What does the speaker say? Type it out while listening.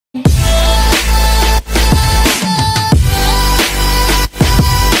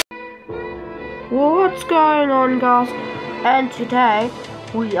What's going on, guys? And today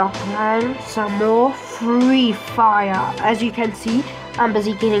we are playing some more Free Fire. As you can see, I'm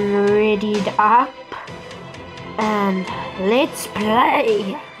busy getting readied up, and let's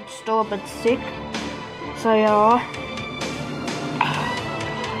play. I'm still a bit sick, so yeah,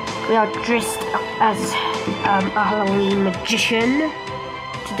 we are dressed up as a Halloween magician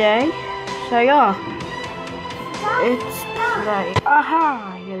today. So yeah, let's play.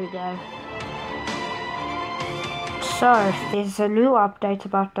 Aha! Here we go. So, there's a new update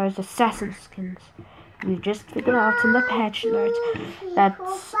about those assassin skins. We just figured out in the patch notes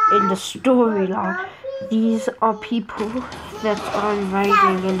that's in the storyline. These are people that are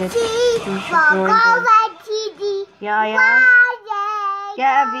invading in the Yeah.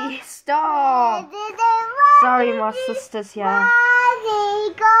 Gabby, stop! Sorry, my sister's here.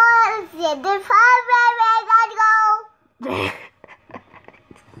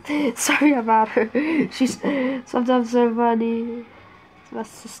 Sorry about her. She's sometimes so funny. It's my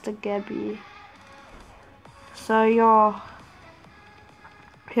sister Gabby. So yeah,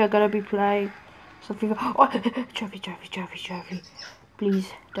 we're gonna be playing something. Oh, trophy.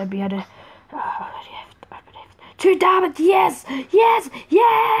 Please don't be at a. Two diamonds. Yes.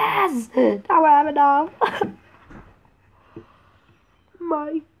 Now I have enough.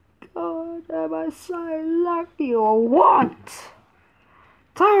 My God, am I so lucky or what?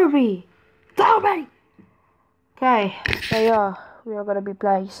 Tell me! Okay, so yeah, we are gonna be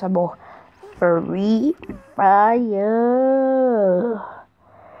playing some more Free Fire.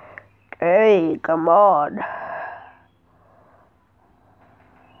 Okay, come on.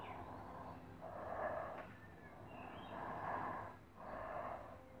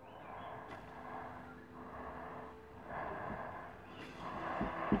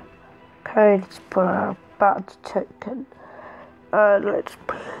 Okay, let's put our bounty token. Let's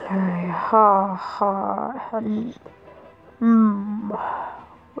play.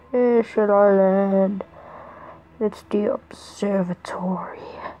 Where should I land? It's the observatory.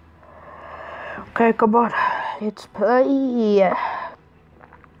 Okay, come on. Let's play.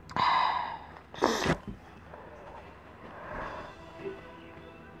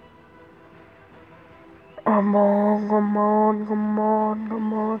 Come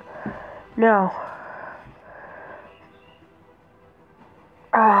on. Now.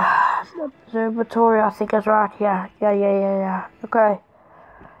 Observatory, I think is right here. Yeah. Okay.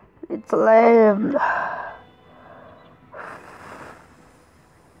 It's land.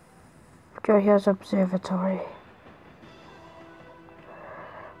 Okay, here's observatory.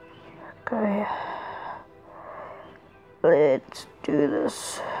 Okay. Let's do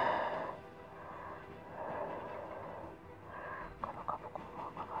this. Come on.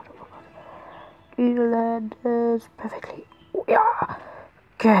 You land is perfectly. Yeah.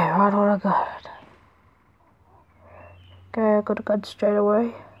 Okay, right on a gun. Okay, I got a gun straight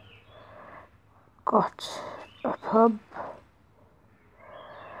away. Got a pub.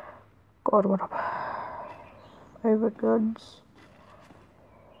 God, what up? Favorite guns.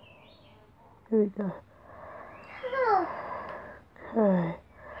 Here we go. Okay,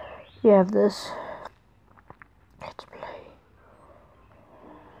 you have this. Let's play.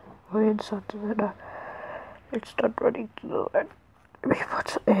 We're inside the window. It's not running to the end. Let me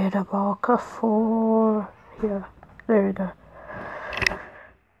put in a marker for here. There we go.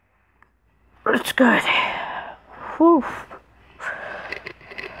 Let's go. Woof.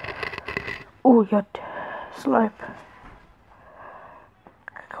 Oh, you slime.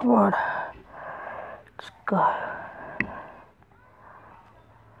 Come on. Let's go.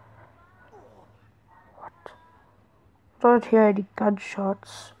 What? Don't hear any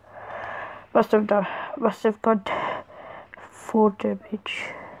gunshots. Must have got 4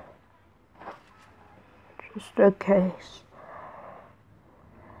 damage. Just in case.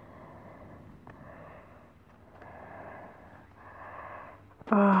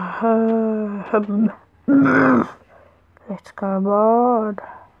 Let's go on.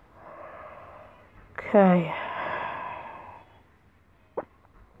 Okay.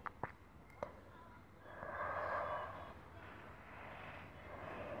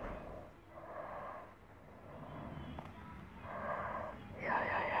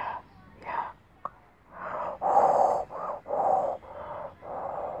 Yeah.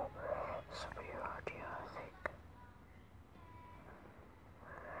 Somebody around here, I think.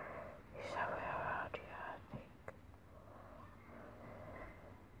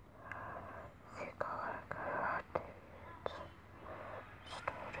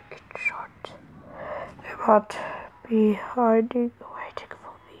 Might be hiding, waiting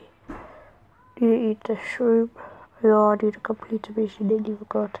for me. Need to eat the shroom. Yeah, I need to complete the mission and you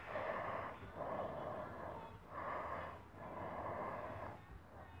forgot.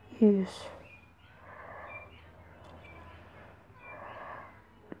 use.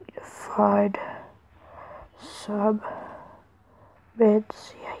 Find some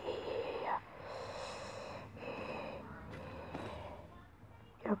beds. Yeah.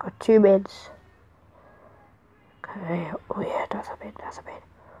 I've got 2 beds. Okay. Oh yeah, that's a bed.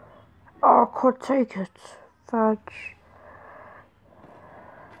 Oh, I can't take it. Fudge.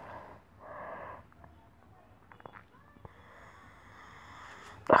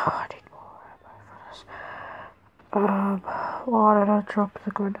 Oh, I need more ammo for this. Why did I drop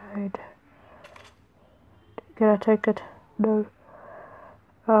the grenade? Can I take it? No.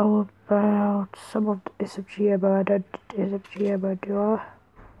 How about some of the SMG ammo? I don't need SMG ammo, do I?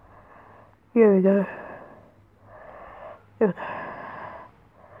 Here we go. Okay.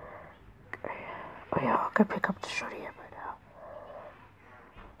 Oh yeah, I'll go pick up the shotty ammo now.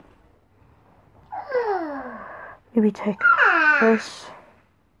 Maybe take this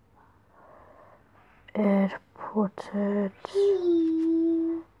and put it.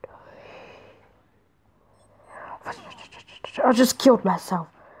 I just killed myself.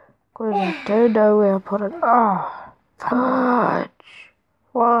 Because I don't know where I put it. Oh, fudge.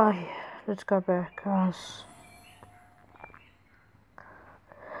 Why? Let's go back, guys.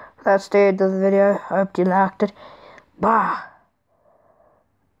 That's the end of the video. I hope you liked it. Bye.